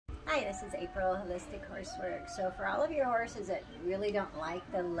Hi, this is April, Holistic Horseworks. So for all of your horses that really don't like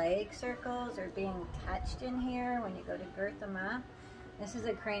the leg circles or being touched in here when you go to girth them up, this is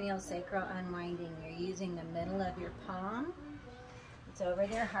a cranial sacral unwinding. You're using the middle of your palm. It's over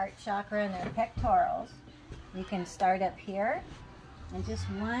their heart chakra and their pectorals. You can start up here and just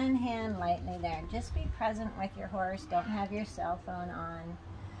one hand lightly there. Just be present with your horse. Don't have your cell phone on.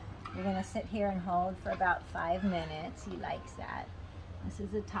 You're going to sit here and hold for about 5 minutes. He likes that. This is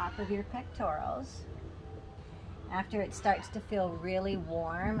the top of your pectorals. After it starts to feel really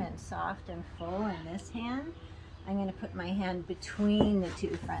warm and soft and full in this hand, I'm going to put my hand between the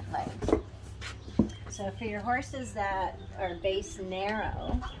two front legs. So for your horses that are base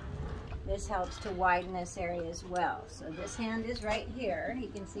narrow, this helps to widen this area as well. So this hand is right here. You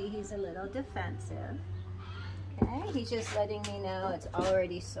can see he's a little defensive. Okay, he's just letting me know it's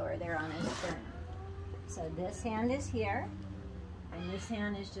already sore there on his sternum. So this hand is here. And this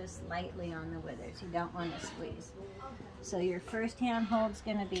hand is just lightly on the withers. You don't want to squeeze. So your first hand hold's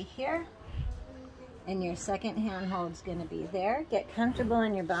going to be here. And your second hand hold's going to be there. Get comfortable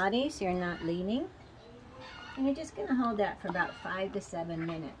in your body so you're not leaning. And you're just going to hold that for about 5 to 7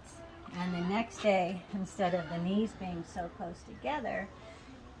 minutes. And the next day, instead of the knees being so close together,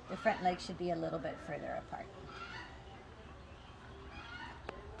 the front legs should be a little bit further apart.